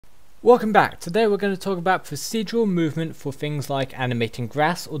Welcome back. Today we're going to talk about procedural movement for things like animating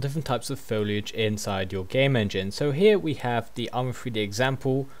grass or different types of foliage inside your game engine. So here we have the Armory 3D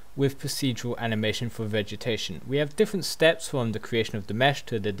example with procedural animation for vegetation. We have different steps from the creation of the mesh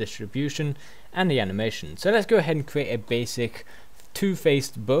to the distribution and the animation. So let's go ahead and create a basic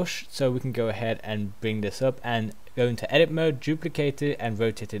two-faced bush. So we can go ahead and bring this up and go into edit mode, duplicate it and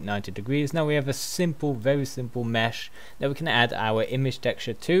rotate it 90 degrees. Now we have a simple, very simple mesh that we can add our image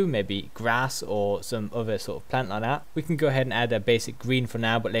texture to, maybe grass or some other sort of plant like that. We can go ahead and add a basic green for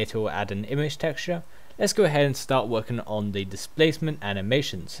now, but later we'll add an image texture. Let's go ahead and start working on the displacement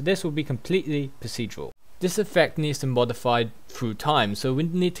animation. So this will be completely procedural. This effect needs to modify through time, so we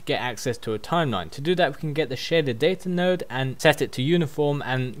need to get access to a timeline. To do that, we can get the shader data node and set it to uniform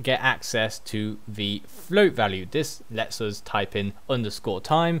and get access to the float value. This lets us type in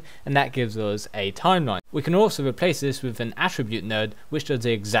 _time and that gives us a timeline. We can also replace this with an attribute node which does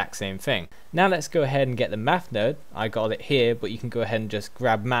the exact same thing. Now let's go ahead and get the math node. I got it here, but you can go ahead and just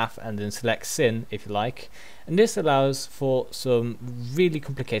grab math and then select sin if you like. And this allows for some really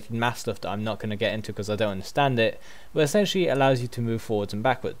complicated math stuff that I'm not going to get into because I don't understand it, but essentially it allows you to move forwards and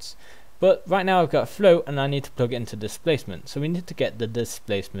backwards. But right now I've got a float and I need to plug it into displacement, so we need to get the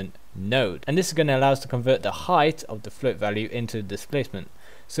displacement node, and this is going to allow us to convert the height of the float value into displacement.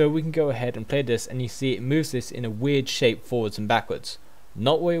 So we can go ahead and play this and you see it moves this in a weird shape forwards and backwards.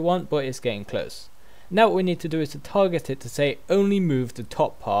 Not what we want, but it's getting close. Now what we need to do is to target it to say only move the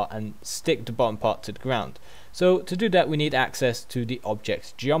top part and stick the bottom part to the ground. So to do that we need access to the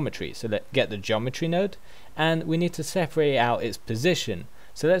object's geometry. So let's get the geometry node and we need to separate out its position.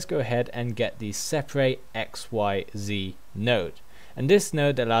 So let's go ahead and get the separate XYZ node. And this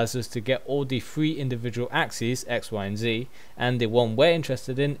node allows us to get all the three individual axes, X, Y and Z, and the one we're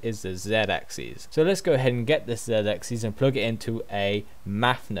interested in is the Z axis. So let's go ahead and get this Z axis and plug it into a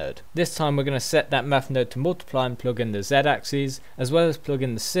math node. This time we're going to set that math node to multiply and plug in the Z axis, as well as plug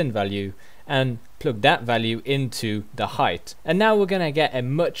in the sin value and plug that value into the height. And now we're going to get a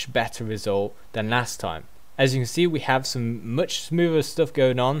much better result than last time. As you can see, we have some much smoother stuff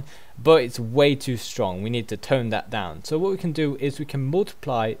going on, but it's way too strong. We need to tone that down. So what we can do is we can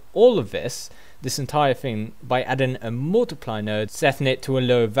multiply all of this entire thing by adding a multiply node, setting it to a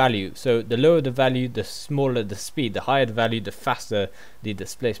lower value. So the lower the value, the smaller the speed, the higher the value, the faster the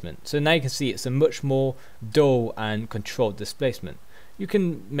displacement. So now you can see it's a much more dull and controlled displacement. You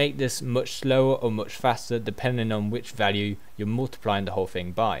can make this much slower or much faster depending on which value you're multiplying the whole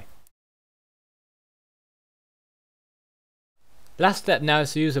thing by. Last step now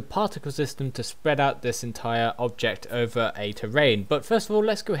is to use a particle system to spread out this entire object over a terrain. But first of all,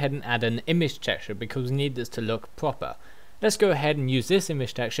 let's go ahead and add an image texture because we need this to look proper. Let's go ahead and use this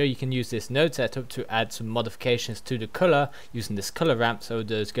image texture. You can use this node setup to add some modifications to the color using this color ramp, so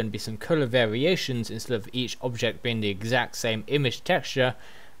there's going to be some color variations instead of each object being the exact same image texture.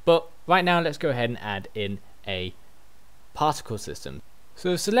 But right now let's go ahead and add in a particle system.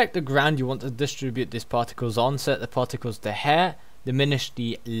 So select the ground you want to distribute these particles on, set the particles to hair, diminish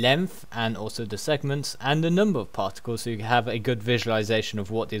the length and also the segments and the number of particles so you can have a good visualization of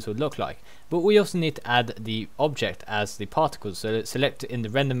what these would look like. But we also need to add the object as the particles, so let's select in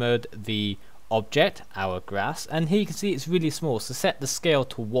the render mode the object, our grass, and here you can see it's really small, so set the scale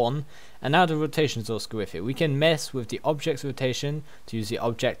to 1 and now the rotation is also with it. We can mess with the object's rotation to use the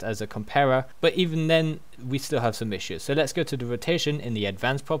object as a comparer, but even then we still have some issues. So let's go to the rotation in the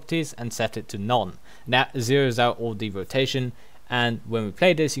advanced properties and set it to none. That zeroes out all the rotation, and when we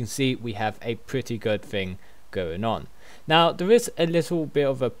play this you can see we have a pretty good thing going on. Now there is a little bit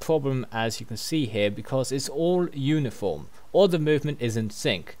of a problem as you can see here because it's all uniform. All the movement is in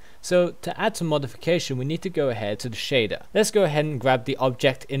sync. So to add some modification we need to go ahead to the shader. Let's go ahead and grab the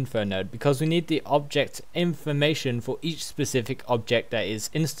object info node because we need the object information for each specific object that is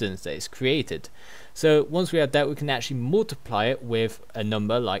instanced, that is created. So once we have that we can actually multiply it with a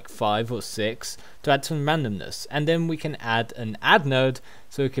number like 5 or 6 to add some randomness, and then we can add an add node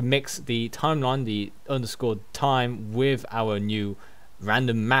so we can mix the timeline, the underscore time, with our new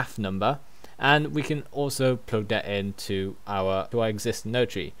random math number. And we can also plug that into our existing node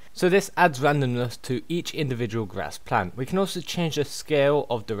tree. So this adds randomness to each individual grass plant. We can also change the scale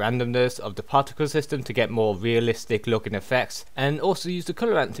of the randomness of the particle system to get more realistic looking effects, and also use the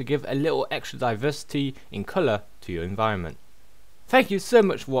color ramp to give a little extra diversity in color to your environment. Thank you so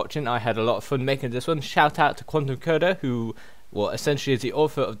much for watching. I had a lot of fun making this one. Shout out to Quantum Coder, who essentially is the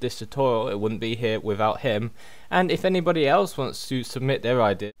author of this tutorial. It wouldn't be here without him. And if anybody else wants to submit their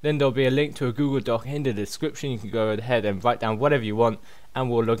idea, then there'll be a link to a Google Doc in the description. You can go ahead and write down whatever you want and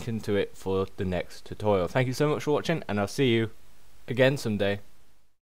we'll look into it for the next tutorial. Thank you so much for watching and I'll see you again someday.